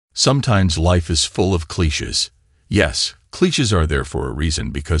Sometimes life is full of cliches. Yes, cliches are there for a reason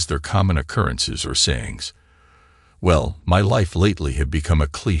because they're common occurrences or sayings. Well, my life lately had become a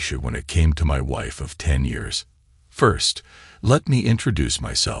cliche when it came to my wife of 10 years. First, let me introduce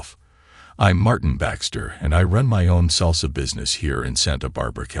myself. I'm Martin Baxter, and I run my own salsa business here in Santa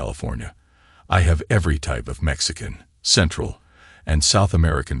Barbara, California. I have every type of Mexican, Central, and South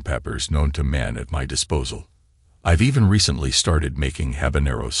American peppers known to man at my disposal. I've even recently started making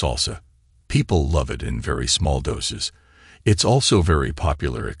habanero salsa. People love it in very small doses. It's also very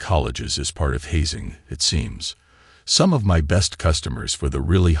popular at colleges as part of hazing, it seems. Some of my best customers for the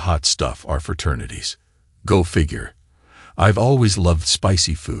really hot stuff are fraternities. Go figure. I've always loved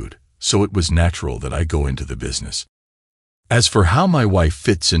spicy food, so it was natural that I go into the business. As for how my wife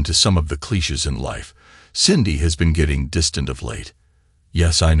fits into some of the cliches in life, Cindy has been getting distant of late.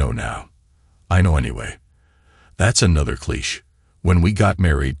 Yes, I know now. I know anyway. That's another cliche. When we got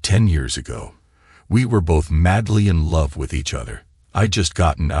married 10 years ago, we were both madly in love with each other. I'd just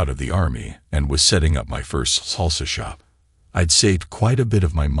gotten out of the army and was setting up my first salsa shop. I'd saved quite a bit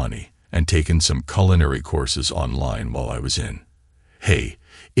of my money and taken some culinary courses online while I was in. Hey,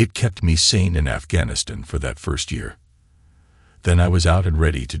 it kept me sane in Afghanistan for that first year. Then I was out and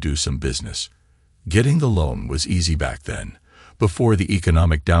ready to do some business. Getting the loan was easy back then, before the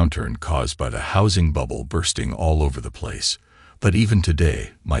economic downturn caused by the housing bubble bursting all over the place. But even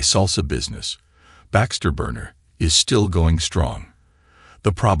today, my salsa business, Baxter Burner, is still going strong.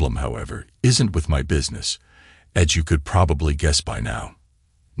 The problem, however, isn't with my business, as you could probably guess by now.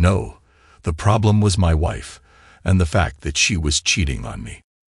 No, the problem was my wife, and the fact that she was cheating on me.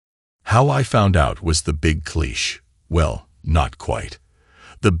 How I found out was the big cliche. Well, not quite.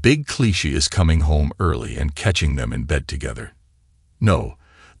 The big cliche is coming home early and catching them in bed together. No,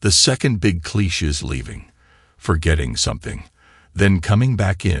 the second big cliche is leaving, forgetting something, then coming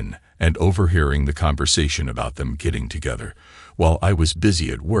back in and overhearing the conversation about them getting together while I was busy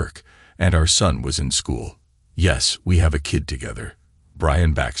at work and our son was in school. Yes, we have a kid together,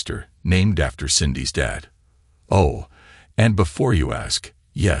 Brian Baxter, named after Cindy's dad. Oh, and before you ask,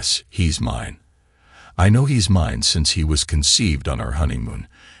 yes, he's mine. I know he's mine since he was conceived on our honeymoon,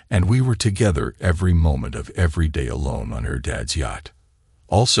 and we were together every moment of every day alone on her dad's yacht.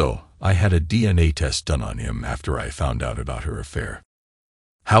 Also, I had a DNA test done on him after I found out about her affair.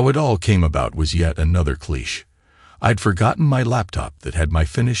 How it all came about was yet another cliche. I'd forgotten my laptop that had my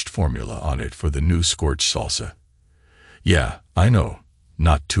finished formula on it for the new scorched salsa. Yeah, I know,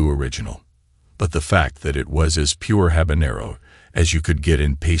 not too original. But the fact that it was as pure habanero as you could get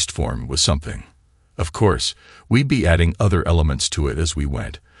in paste form was something. Of course, we'd be adding other elements to it as we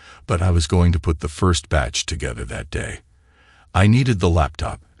went, but I was going to put the first batch together that day. I needed the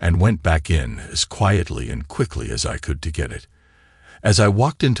laptop and went back in as quietly and quickly as I could to get it. As I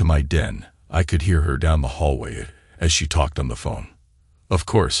walked into my den, I could hear her down the hallway as she talked on the phone. Of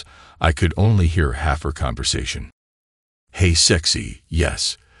course, I could only hear half her conversation. "Hey, sexy,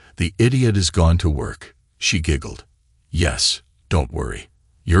 yes, the idiot is gone to work," she giggled. "Yes, don't worry.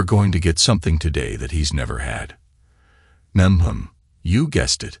 You're going to get something today that he's never had." You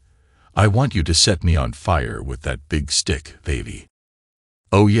guessed it. I want you to set me on fire with that big stick, baby."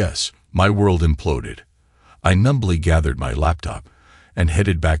 Oh yes, my world imploded. I numbly gathered my laptop and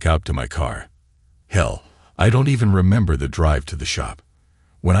headed back out to my car. Hell, I don't even remember the drive to the shop.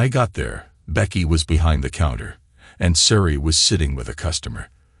 When I got there, Becky was behind the counter, and Sari was sitting with a customer,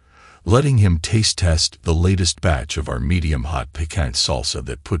 letting him taste test the latest batch of our medium-hot piquant salsa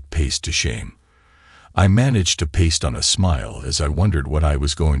that put paste to shame. I managed to paste on a smile as I wondered what I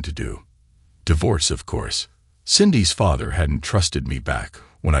was going to do. Divorce, of course. Cindy's father hadn't trusted me back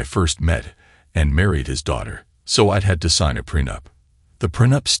when I first met and married his daughter, so I'd had to sign a prenup. The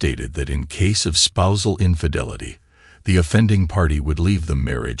prenup stated that in case of spousal infidelity, the offending party would leave the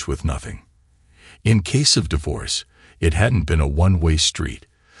marriage with nothing. In case of divorce, it hadn't been a one-way street,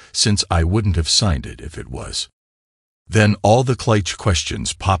 since I wouldn't have signed it if it was. Then all the clutch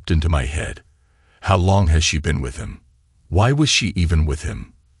questions popped into my head. How long has she been with him? Why was she even with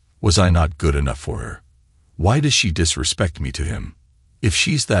him? Was I not good enough for her? Why does she disrespect me to him? If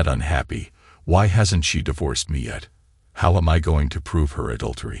she's that unhappy, why hasn't she divorced me yet? How am I going to prove her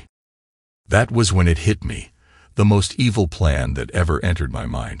adultery? That was when it hit me, the most evil plan that ever entered my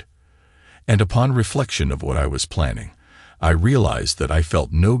mind. And upon reflection of what I was planning, I realized that I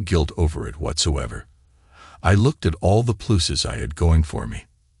felt no guilt over it whatsoever. I looked at all the pluses I had going for me.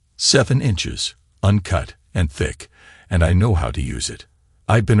 7 inches, uncut and thick, and I know how to use it.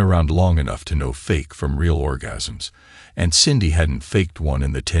 I'd been around long enough to know fake from real orgasms, and Cindy hadn't faked one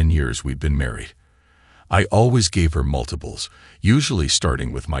in the 10 years we'd been married. I always gave her multiples, usually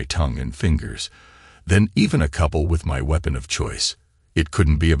starting with my tongue and fingers, then even a couple with my weapon of choice. It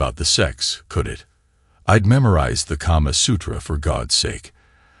couldn't be about the sex, could it? I'd memorized the Kama Sutra for God's sake.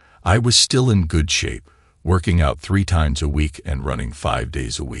 I was still in good shape, working out 3 times a week and running 5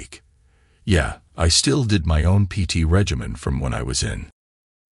 days a week. Yeah, I still did my own PT regimen from when I was in.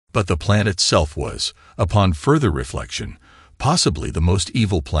 But the plan itself was, upon further reflection, possibly the most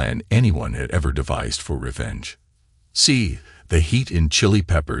evil plan anyone had ever devised for revenge. See, the heat in chili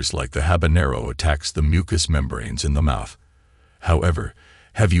peppers like the habanero attacks the mucous membranes in the mouth. However,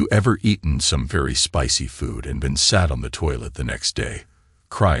 have you ever eaten some very spicy food and been sat on the toilet the next day,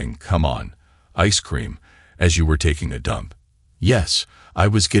 crying, "Come on, ice cream," as you were taking a dump? Yes, I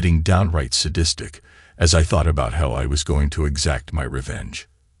was getting downright sadistic as I thought about how I was going to exact my revenge.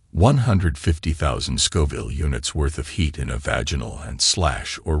 150,000 Scoville units worth of heat in a vaginal and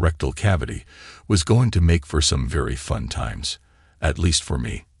 / or rectal cavity was going to make for some very fun times, at least for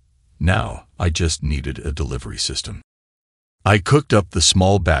me. Now, I just needed a delivery system. I cooked up the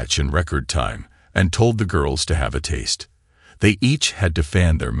small batch in record time and told the girls to have a taste. They each had to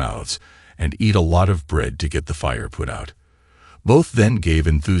fan their mouths and eat a lot of bread to get the fire put out. Both then gave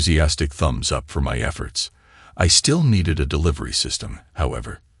enthusiastic thumbs up for my efforts. I still needed a delivery system,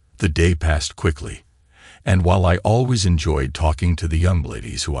 however. The day passed quickly, and while I always enjoyed talking to the young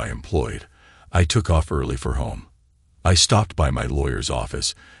ladies who I employed, I took off early for home. I stopped by my lawyer's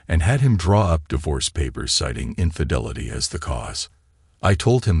office and had him draw up divorce papers citing infidelity as the cause. I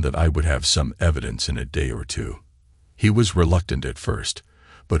told him that I would have some evidence in a day or 2. He was reluctant at first,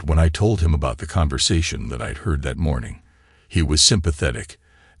 but when I told him about the conversation that I'd heard that morning, he was sympathetic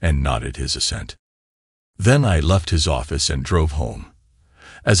and nodded his assent. Then I left his office and drove home.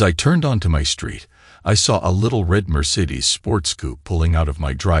 As I turned onto my street, I saw a little red Mercedes sports coupe pulling out of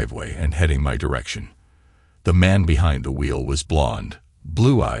my driveway and heading my direction. The man behind the wheel was blond,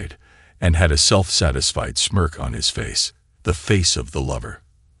 blue-eyed, and had a self-satisfied smirk on his face, the face of the lover.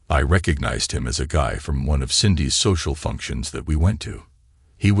 I recognized him as a guy from one of Cindy's social functions that we went to.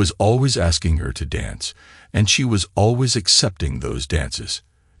 He was always asking her to dance, and she was always accepting those dances.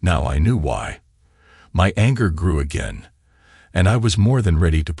 Now I knew why. My anger grew again, and I was more than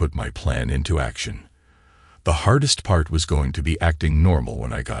ready to put my plan into action. The hardest part was going to be acting normal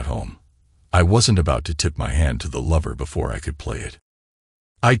when I got home. I wasn't about to tip my hand to the lover before I could play it.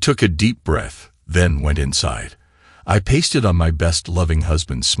 I took a deep breath, then went inside. I pasted on my best loving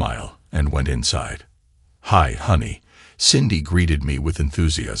husband's smile and went inside. "Hi, honey," Cindy greeted me with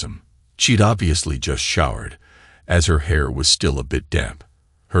enthusiasm. She'd obviously just showered, as her hair was still a bit damp.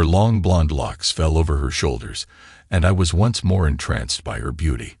 Her long blonde locks fell over her shoulders, and I was once more entranced by her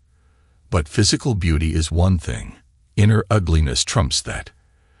beauty. But physical beauty is one thing. Inner ugliness trumps that.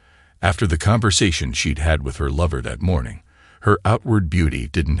 After the conversation she'd had with her lover that morning, her outward beauty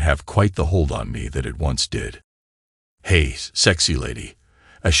didn't have quite the hold on me that it once did. "Hey, sexy lady,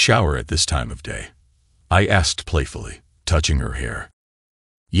 a shower at this time of day?" I asked playfully, touching her hair.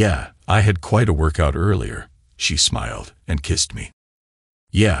 "Yeah, I had quite a workout earlier," she smiled and kissed me.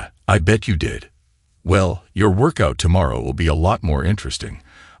 "Yeah, I bet you did. Well, your workout tomorrow will be a lot more interesting,"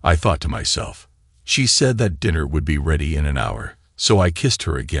 I thought to myself. She said that dinner would be ready in an hour, so I kissed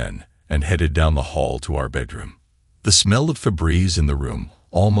her again and headed down the hall to our bedroom. The smell of Febreze in the room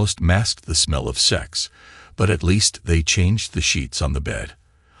almost masked the smell of sex, but at least they changed the sheets on the bed.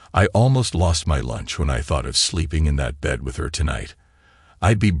 I almost lost my lunch when I thought of sleeping in that bed with her tonight.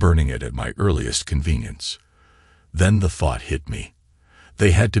 I'd be burning it at my earliest convenience. Then the thought hit me.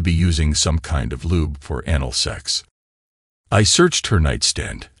 They had to be using some kind of lube for anal sex. I searched her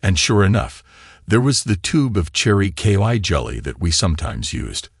nightstand, and sure enough, there was the tube of cherry KY jelly that we sometimes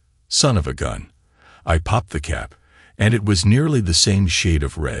used. Son of a gun. I popped the cap, and it was nearly the same shade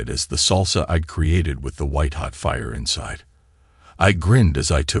of red as the salsa I'd created with the white-hot fire inside. I grinned as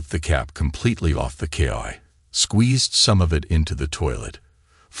I took the cap completely off the KY, squeezed some of it into the toilet,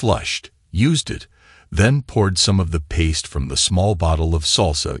 flushed, used it, then poured some of the paste from the small bottle of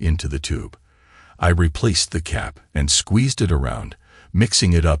salsa into the tube. I replaced the cap and squeezed it around,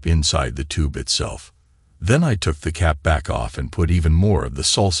 mixing it up inside the tube itself. Then I took the cap back off and put even more of the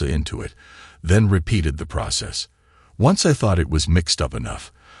salsa into it, then repeated the process. Once I thought it was mixed up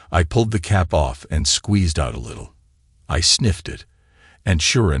enough, I pulled the cap off and squeezed out a little. I sniffed it, and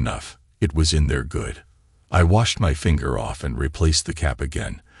sure enough, it was in there good. I washed my finger off and replaced the cap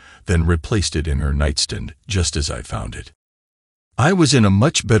again, then replaced it in her nightstand just as I found it. I was in a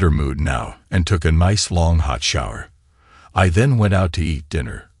much better mood now and took a nice long hot shower. I then went out to eat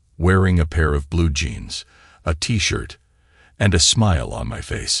dinner, wearing a pair of blue jeans, a t-shirt, and a smile on my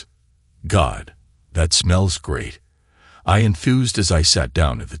face. God, That smells great," I enthused as I sat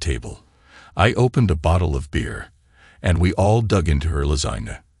down at the table. I opened a bottle of beer, and we all dug into her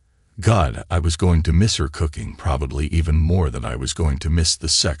lasagna. God, I was going to miss her cooking, probably even more than I was going to miss the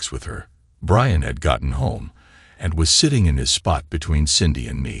sex with her. Brian had gotten home and was sitting in his spot between Cindy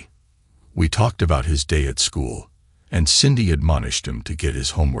and me. We talked about his day at school, and Cindy admonished him to get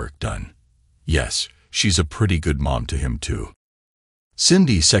his homework done. Yes, she's a pretty good mom to him too.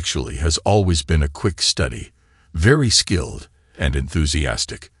 Cindy sexually has always been a quick study, very skilled and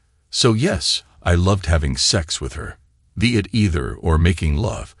enthusiastic. So yes, I loved having sex with her. Be it either or making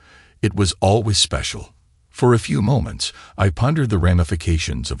love, it was always special. For a few moments, I pondered the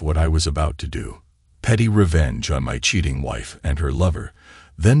ramifications of what I was about to do. Petty revenge on my cheating wife and her lover,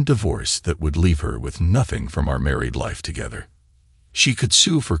 then divorce that would leave her with nothing from our married life together. She could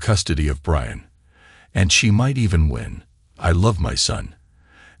sue for custody of Brian, and she might even win. I love my son,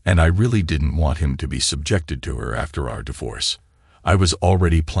 and I really didn't want him to be subjected to her after our divorce. I was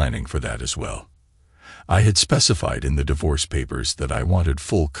already planning for that as well. I had specified in the divorce papers that I wanted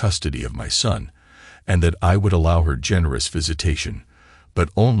full custody of my son, and that I would allow her generous visitation,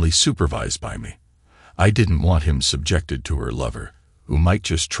 but only supervised by me. I didn't want him subjected to her lover, who might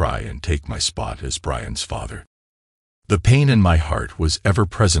just try and take my spot as Brian's father. The pain in my heart was ever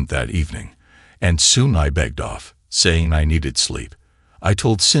present that evening, and soon I begged off, saying I needed sleep. I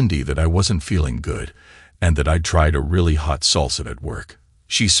told Cindy that I wasn't feeling good, and that I'd tried a really hot salsa at work.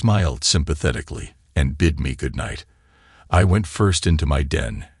 She smiled sympathetically and bid me good night. I went first into my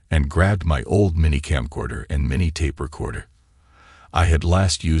den and grabbed my old mini camcorder and mini tape recorder. I had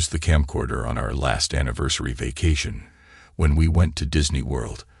last used the camcorder on our last anniversary vacation, when we went to Disney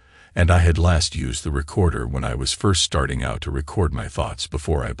World, and I had last used the recorder when I was first starting out to record my thoughts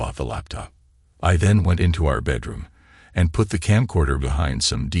before I bought the laptop. I then went into our bedroom and put the camcorder behind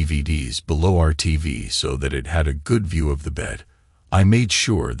some DVDs below our TV so that it had a good view of the bed. I made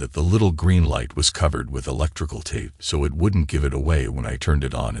sure that the little green light was covered with electrical tape so it wouldn't give it away when I turned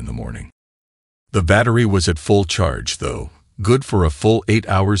it on in the morning. The battery was at full charge, though, good for a full 8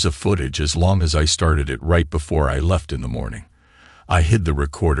 hours of footage as long as I started it right before I left in the morning. I hid the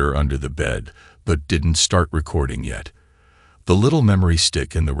recorder under the bed, but didn't start recording yet. The little memory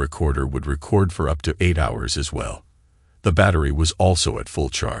stick in the recorder would record for up to 8 hours as well. The battery was also at full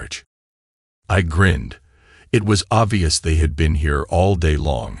charge. I grinned. It was obvious they had been here all day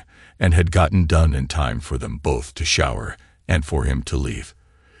long and had gotten done in time for them both to shower and for him to leave.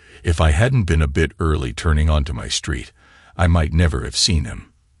 If I hadn't been a bit early turning onto my street, I might never have seen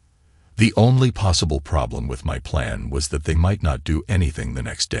him. The only possible problem with my plan was that they might not do anything the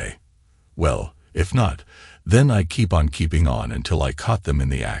next day. Well, if not, then I'd keep on keeping on until I caught them in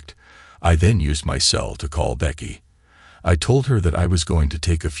the act. I then used my cell to call Becky. I told her that I was going to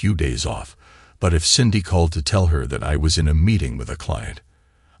take a few days off, but if Cindy called to tell her that I was in a meeting with a client.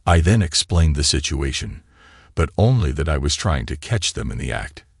 I then explained the situation, but only that I was trying to catch them in the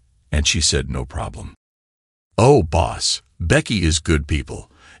act, and she said no problem. Oh, boss, Becky is good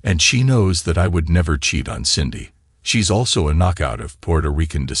people, and she knows that I would never cheat on Cindy. She's also a knockout of Puerto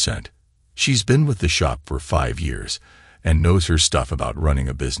Rican descent. She's been with the shop for 5 years and knows her stuff about running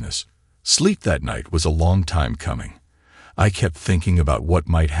a business. Sleep that night was a long time coming. I kept thinking about what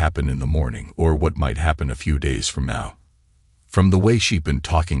might happen in the morning or what might happen a few days from now. From the way she'd been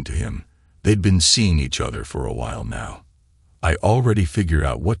talking to him, they'd been seeing each other for a while now. I already figured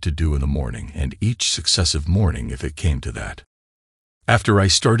out what to do in the morning and each successive morning if it came to that. After I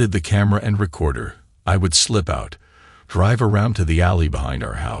started the camera and recorder, I would slip out, drive around to the alley behind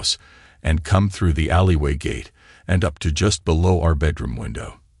our house, and come through the alleyway gate and up to just below our bedroom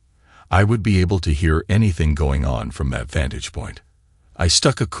window. I would be able to hear anything going on from that vantage point. I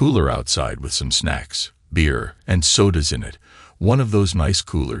stuck a cooler outside with some snacks, beer, and sodas in it, one of those nice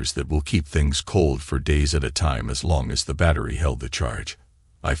coolers that will keep things cold for days at a time as long as the battery held the charge.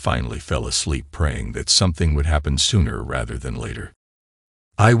 I finally fell asleep praying that something would happen sooner rather than later.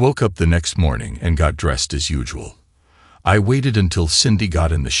 I woke up the next morning and got dressed as usual. I waited until Cindy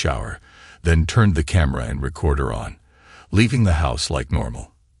got in the shower, then turned the camera and recorder on, leaving the house like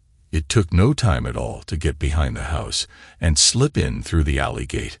normal. It took no time at all to get behind the house and slip in through the alley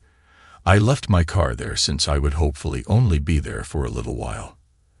gate. I left my car there since I would hopefully only be there for a little while.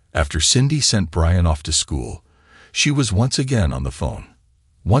 After Cindy sent Brian off to school, she was once again on the phone.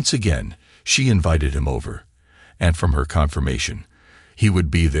 Once again, she invited him over, and from her confirmation, he would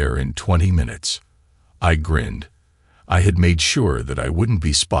be there in 20 minutes. I grinned. I had made sure that I wouldn't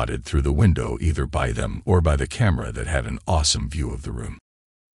be spotted through the window either by them or by the camera that had an awesome view of the room.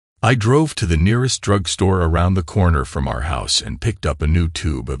 I drove to the nearest drugstore around the corner from our house and picked up a new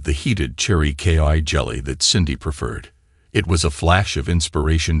tube of the heated cherry KI jelly that Cindy preferred. It was a flash of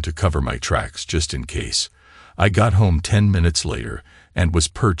inspiration to cover my tracks just in case. I got home 10 minutes later and was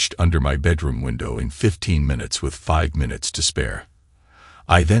perched under my bedroom window in 15 minutes with 5 minutes to spare.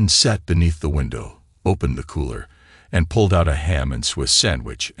 I then sat beneath the window, opened the cooler, and pulled out a ham and Swiss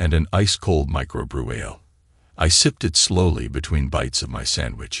sandwich and an ice-cold microbrew ale. I sipped it slowly between bites of my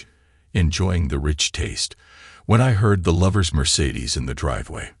sandwich, enjoying the rich taste, when I heard the lover's Mercedes in the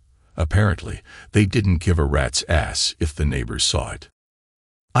driveway. Apparently, they didn't give a rat's ass if the neighbors saw it.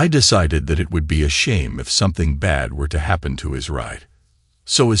 I decided that it would be a shame if something bad were to happen to his ride.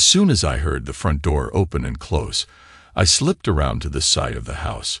 So as soon as I heard the front door open and close, I slipped around to the side of the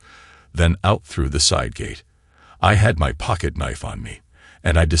house, then out through the side gate. I had my pocket knife on me,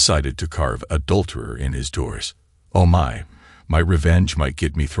 and I decided to carve adulterer in his doors. Oh my revenge might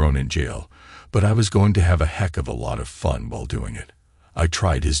get me thrown in jail, but I was going to have a heck of a lot of fun while doing it. I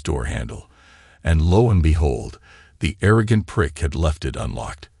tried his door handle, and lo and behold, the arrogant prick had left it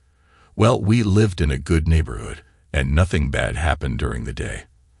unlocked. Well, we lived in a good neighborhood, and nothing bad happened during the day.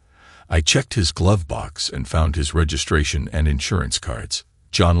 I checked his glove box and found his registration and insurance cards.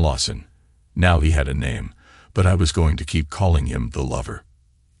 John Lawson. Now he had a name, but I was going to keep calling him the lover.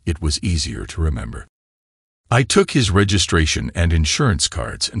 It was easier to remember. I took his registration and insurance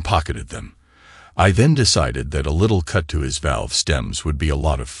cards and pocketed them. I then decided that a little cut to his valve stems would be a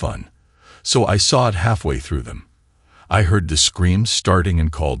lot of fun, so I sawed halfway through them. I heard the screams starting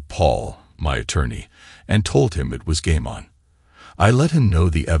and called Paul, my attorney, and told him it was game on. I let him know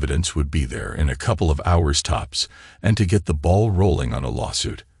the evidence would be there in a couple of hours tops and to get the ball rolling on a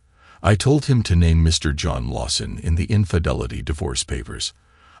lawsuit. I told him to name Mr. John Lawson in the infidelity divorce papers.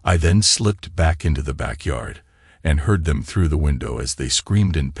 I then slipped back into the backyard and heard them through the window as they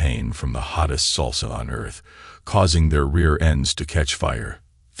screamed in pain from the hottest salsa on earth, causing their rear ends to catch fire,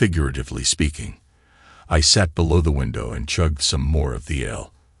 figuratively speaking. I sat below the window and chugged some more of the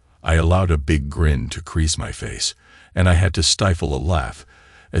ale. I allowed a big grin to crease my face, and I had to stifle a laugh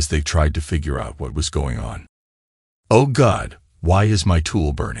as they tried to figure out what was going on. "Oh God, why is my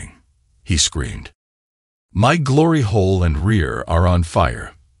tool burning?" he screamed. "My glory hole and rear are on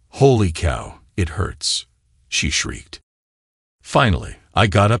fire. Holy cow, it hurts," she shrieked. Finally, I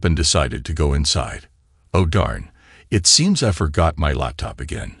got up and decided to go inside. Oh darn, it seems I forgot my laptop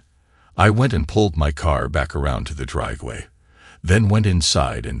again. I went and pulled my car back around to the driveway, then went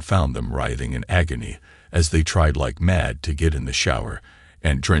inside and found them writhing in agony as they tried like mad to get in the shower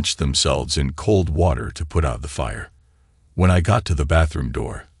and drenched themselves in cold water to put out the fire. When I got to the bathroom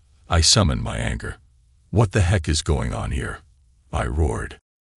door, I summoned my anger. "What the heck is going on here?" I roared.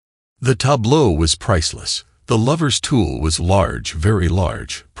 The tableau was priceless. The lover's tool was large, very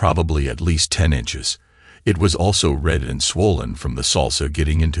large, probably at least 10 inches. It was also red and swollen from the salsa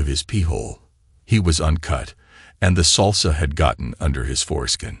getting into his pee hole. He was uncut, and the salsa had gotten under his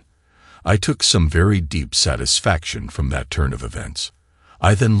foreskin. I took some very deep satisfaction from that turn of events.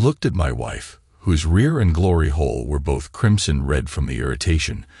 I then looked at my wife, whose rear and glory hole were both crimson red from the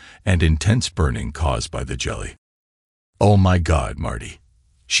irritation and intense burning caused by the jelly. "Oh my God, Marty,"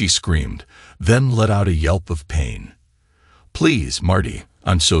 she screamed, then let out a yelp of pain. "Please, Marty,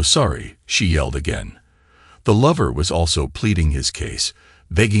 I'm so sorry," she yelled again. The lover was also pleading his case,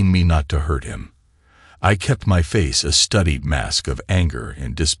 begging me not to hurt him. I kept my face a studied mask of anger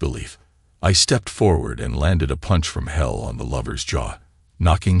and disbelief. I stepped forward and landed a punch from hell on the lover's jaw,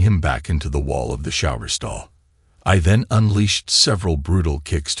 knocking him back into the wall of the shower stall. I then unleashed several brutal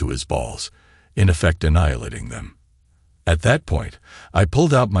kicks to his balls, in effect annihilating them. At that point, I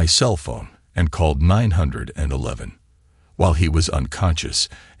pulled out my cell phone and called 911. While he was unconscious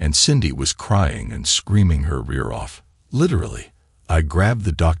and Cindy was crying and screaming her rear off, literally, I grabbed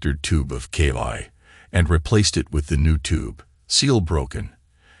the doctored tube of KI and replaced it with the new tube, seal broken,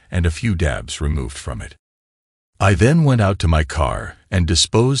 and a few dabs removed from it. I then went out to my car and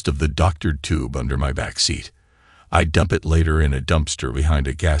disposed of the doctored tube under my back seat. I'd dump it later in a dumpster behind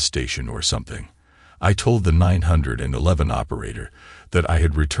a gas station or something. I told the 911 operator that I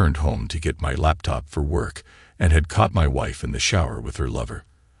had returned home to get my laptop for work and had caught my wife in the shower with her lover.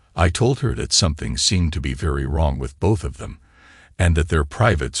 I told her that something seemed to be very wrong with both of them and that their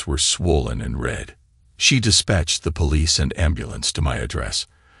privates were swollen and red. She dispatched the police and ambulance to my address.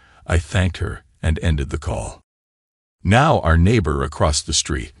 I thanked her and ended the call. Now our neighbor across the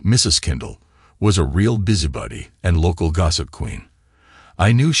street, Mrs. Kindle, was a real busybody and local gossip queen.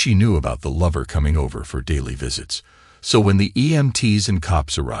 I knew she knew about the lover coming over for daily visits, so when the EMTs and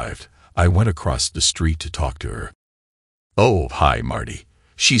cops arrived, I went across the street to talk to her. "Oh, hi, Marty,"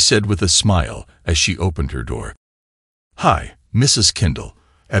 she said with a smile as she opened her door. "Hi, Mrs. Kendall.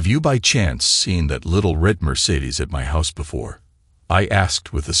 Have you by chance seen that little red Mercedes at my house before?" I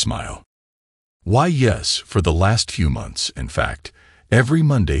asked with a smile. "Why, yes, for the last few months, in fact, every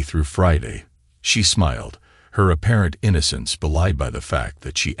Monday through Friday," she smiled, her apparent innocence belied by the fact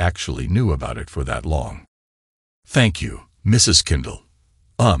that she actually knew about it for that long. "Thank you, Mrs. Kendall.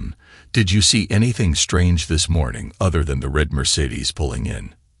 Did you see anything strange this morning other than the red Mercedes pulling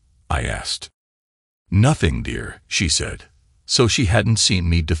in?" I asked. "Nothing, dear," she said. So she hadn't seen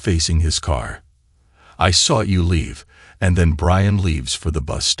me defacing his car. "I saw you leave, and then Brian leaves for the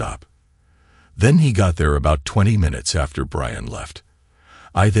bus stop. Then he got there about 20 minutes after Brian left.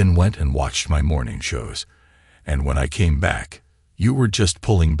 I then went and watched my morning shows, and when I came back, you were just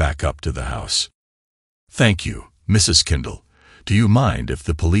pulling back up to the house." "Thank you, Mrs. Kendall. Do you mind if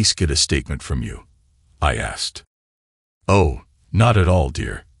the police get a statement from you?" I asked. "Oh, not at all,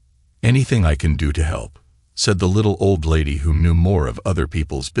 dear. Anything I can do to help," said the little old lady who knew more of other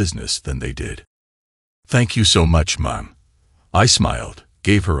people's business than they did. "Thank you so much, Mom." I smiled,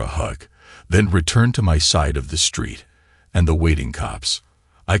 gave her a hug, then returned to my side of the street and the waiting cops.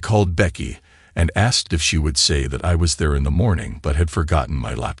 I called Becky and asked if she would say that I was there in the morning but had forgotten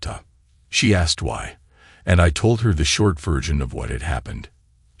my laptop. She asked why, and I told her the short version of what had happened.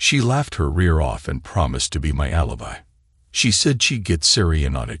 She laughed her rear off and promised to be my alibi. She said she'd get Sari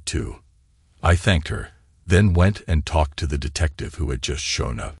in on it too. I thanked her, then went and talked to the detective who had just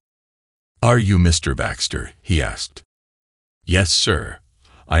shown up. "Are you Mr. Baxter?" he asked. "Yes, sir,"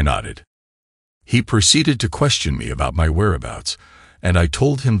 I nodded. He proceeded to question me about my whereabouts, and I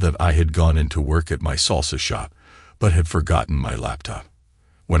told him that I had gone into work at my salsa shop, but had forgotten my laptop.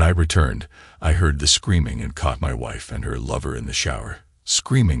 When I returned, I heard the screaming and caught my wife and her lover in the shower,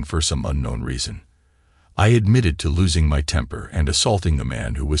 screaming for some unknown reason. I admitted to losing my temper and assaulting the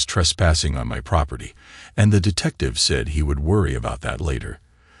man who was trespassing on my property, and the detective said he would worry about that later.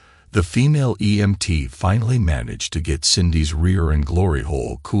 The female EMT finally managed to get Cindy's rear and glory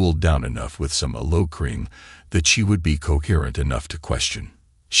hole cooled down enough with some aloe cream that she would be coherent enough to question.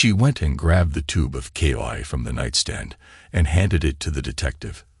 She went and grabbed the tube of KY from the nightstand and handed it to the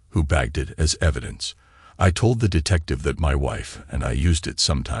detective, who bagged it as evidence. I told the detective that my wife and I used it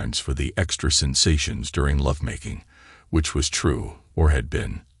sometimes for the extra sensations during lovemaking, which was true, or had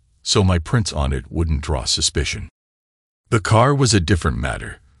been, so my prints on it wouldn't draw suspicion. The car was a different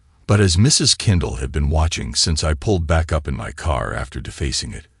matter, but as Mrs. Kendall had been watching since I pulled back up in my car after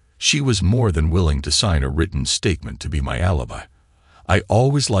defacing it, she was more than willing to sign a written statement to be my alibi. I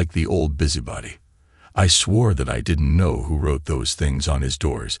always liked the old busybody. I swore that I didn't know who wrote those things on his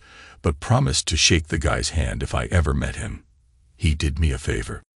doors, but promised to shake the guy's hand if I ever met him. He did me a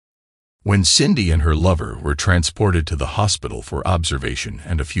favor. When Cindy and her lover were transported to the hospital for observation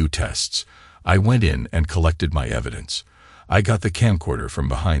and a few tests, I went in and collected my evidence. I got the camcorder from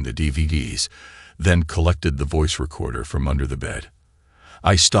behind the DVDs, then collected the voice recorder from under the bed.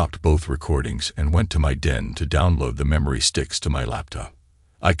 I stopped both recordings and went to my den to download the memory sticks to my laptop.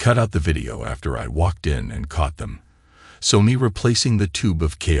 I cut out the video after I walked in and caught them, so me replacing the tube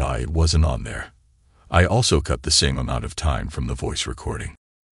of KI wasn't on there. I also cut the same amount of time from the voice recording.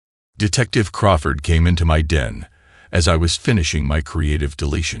 Detective Crawford came into my den as I was finishing my creative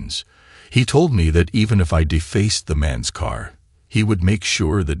deletions. He told me that even if I defaced the man's car, he would make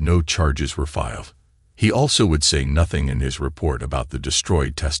sure that no charges were filed. He also would say nothing in his report about the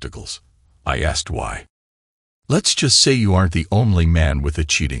destroyed testicles. I asked why. "Let's just say you aren't the only man with a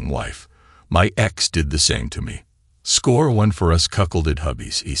cheating wife. My ex did the same to me. Score one for us cuckolded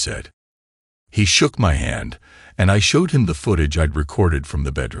hubbies," he said. He shook my hand, and I showed him the footage I'd recorded from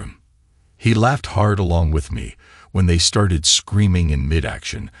the bedroom. He laughed hard along with me when they started screaming in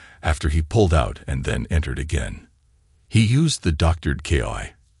mid-action after he pulled out and then entered again. He used the doctored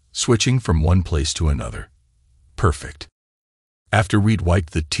KI, switching from one place to another. Perfect. After we'd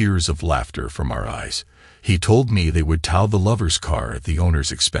wiped the tears of laughter from our eyes, he told me they would tow the lover's car at the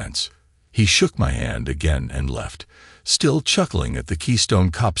owner's expense. He shook my hand again and left, still chuckling at the Keystone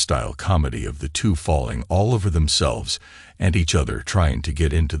Cop-style comedy of the two falling all over themselves and each other trying to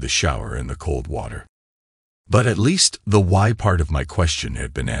get into the shower in the cold water. But at least the why part of my question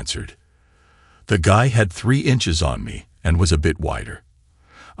had been answered. The guy had 3 inches on me and was a bit wider.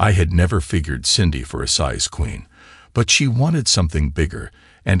 I had never figured Cindy for a size queen, but she wanted something bigger,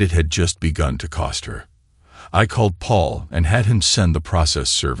 and it had just begun to cost her. I called Paul and had him send the process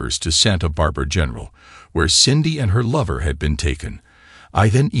servers to Santa Barbara General, where Cindy and her lover had been taken. I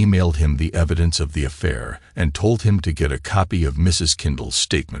then emailed him the evidence of the affair and told him to get a copy of Mrs. Kendall's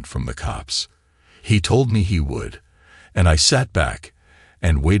statement from the cops. He told me he would, and I sat back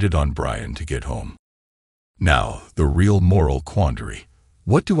and waited on Brian to get home. Now, the real moral quandary.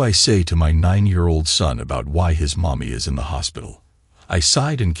 What do I say to my 9-year-old son about why his mommy is in the hospital? I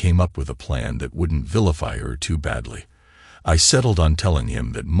sighed and came up with a plan that wouldn't vilify her too badly. I settled on telling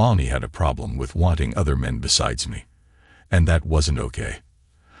him that mommy had a problem with wanting other men besides me, and that wasn't okay.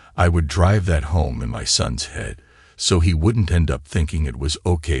 I would drive that home in my son's head, so he wouldn't end up thinking it was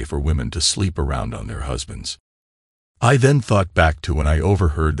okay for women to sleep around on their husbands. I then thought back to when I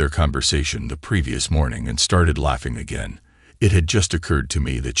overheard their conversation the previous morning and started laughing again. It had just occurred to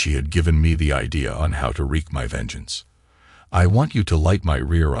me that she had given me the idea on how to wreak my vengeance. "I want you to light my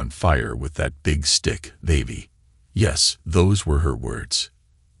rear on fire with that big stick, baby." Yes, those were her words.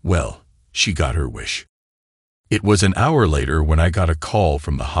 Well, she got her wish. It was an hour later when I got a call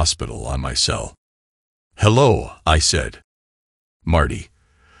from the hospital on my cell. "Hello," I said. "Marty,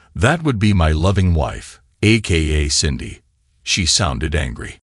 that would be my loving wife, aka Cindy." She sounded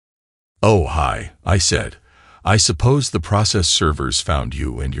angry. "Oh, hi," I said. "I suppose the process servers found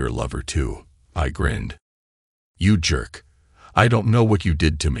you and your lover too." I grinned. "You jerk. I don't know what you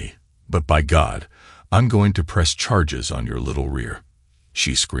did to me, but by God, I'm going to press charges on your little rear,"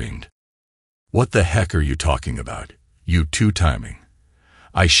 she screamed. "What the heck are you talking about, you two-timing?"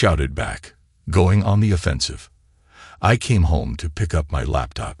 I shouted back, going on the offensive. "I came home to pick up my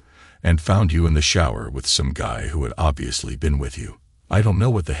laptop and found you in the shower with some guy who had obviously been with you. I don't know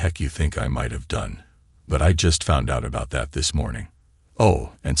what the heck you think I might have done, but I just found out about that this morning.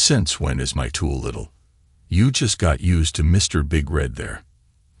 Oh, and since when is my tool little? You just got used to Mr. Big Red there.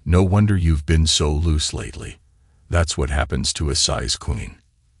 No wonder you've been so loose lately. That's what happens to a size queen.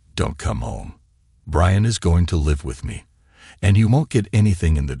 Don't come home. Brian is going to live with me, and you won't get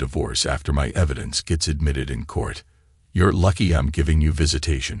anything in the divorce after my evidence gets admitted in court. You're lucky I'm giving you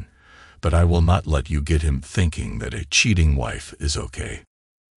visitation, but I will not let you get him thinking that a cheating wife is okay."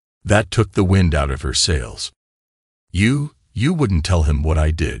 That took the wind out of her sails. You wouldn't tell him what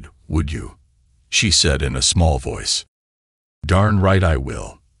I did, would you?" she said in a small voice. "Darn right I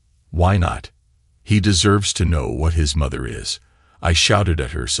will. Why not? He deserves to know what his mother is." I shouted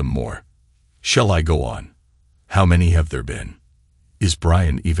at her some more. "Shall I go on? How many have there been? Is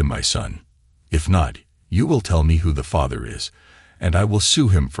Brian even my son? If not, you will tell me who the father is, and I will sue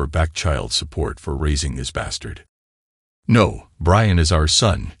him for back child support for raising his bastard." "No, Brian is our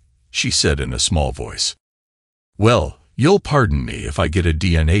son," she said in a small voice. "Well, you'll pardon me if I get a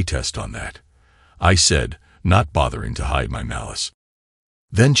DNA test on that," I said, not bothering to hide my malice.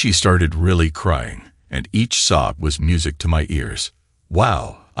 Then she started really crying, and each sob was music to my ears.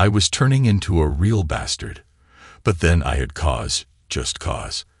 Wow, I was turning into a real bastard. But then I had cause, just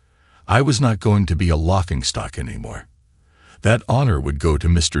cause. I was not going to be a laughingstock anymore. That honor would go to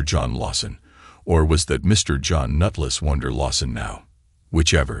Mr. John Lawson, or was that Mr. John Nutless Wonder Lawson now?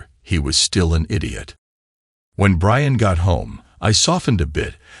 Whichever, he was still an idiot. When Brian got home, I softened a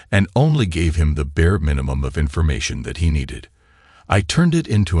bit and only gave him the bare minimum of information that he needed. I turned it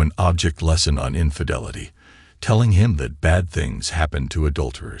into an object lesson on infidelity, telling him that bad things happen to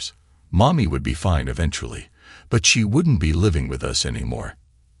adulterers. Mommy would be fine eventually, but she wouldn't be living with us anymore.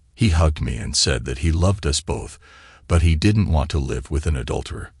 He hugged me and said that he loved us both, but he didn't want to live with an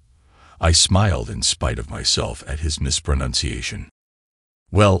adulterer. I smiled in spite of myself at his mispronunciation.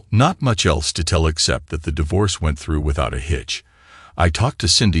 Well, not much else to tell except that the divorce went through without a hitch. I talked to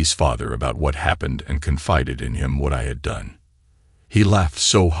Cindy's father about what happened and confided in him what I had done. He laughed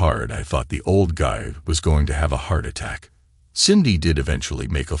so hard I thought the old guy was going to have a heart attack. Cindy did eventually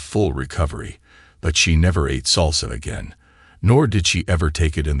make a full recovery, but she never ate salsa again, nor did she ever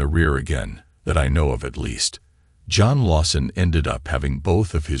take it in the rear again, that I know of at least. John Lawson ended up having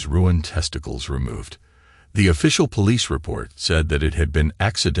both of his ruined testicles removed. The official police report said that it had been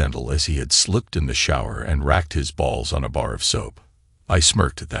accidental as he had slipped in the shower and racked his balls on a bar of soap. I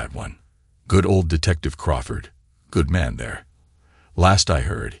smirked at that one. Good old Detective Crawford. Good man there. Last I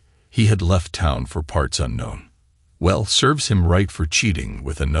heard, he had left town for parts unknown. Well, serves him right for cheating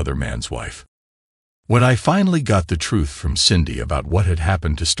with another man's wife. When I finally got the truth from Cindy about what had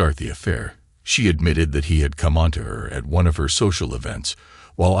happened to start the affair, she admitted that he had come onto her at one of her social events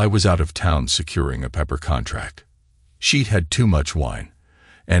while I was out of town securing a pepper contract. She'd had too much wine,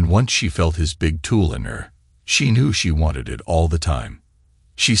 and once she felt his big tool in her, she knew she wanted it all the time.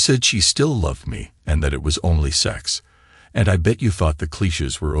 She said she still loved me and that it was only sex, and I bet you thought the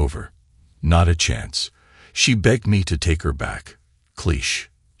cliches were over. Not a chance. She begged me to take her back. Cliche.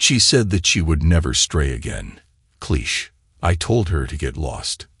 She said that she would never stray again. Cliche. I told her to get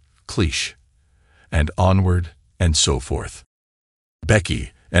lost. Cliche. And onward, and so forth.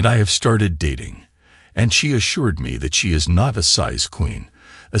 Becky and I have started dating, and she assured me that she is not a size queen,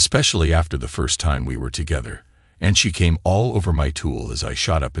 especially after the first time we were together, and she came all over my tool as I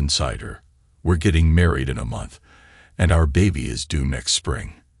shot up inside her. We're getting married in a month, and our baby is due next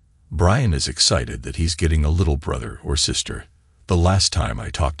spring. Brian is excited that he's getting a little brother or sister. The last time I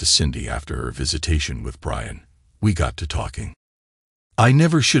talked to Cindy after her visitation with Brian, we got to talking. "I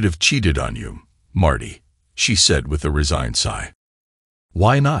never should have cheated on you, Marty," she said with a resigned sigh.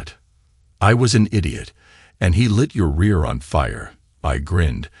 "Why not? I was an idiot, and he lit your rear on fire." I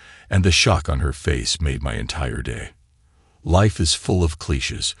grinned, and the shock on her face made my entire day. Life is full of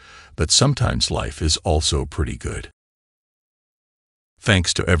cliches, but sometimes life is also pretty good.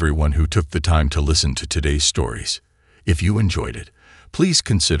 Thanks to everyone who took the time to listen to today's stories. If you enjoyed it, please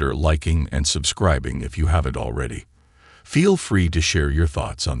consider liking and subscribing if you haven't already. Feel free to share your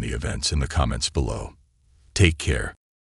thoughts on the events in the comments below. Take care.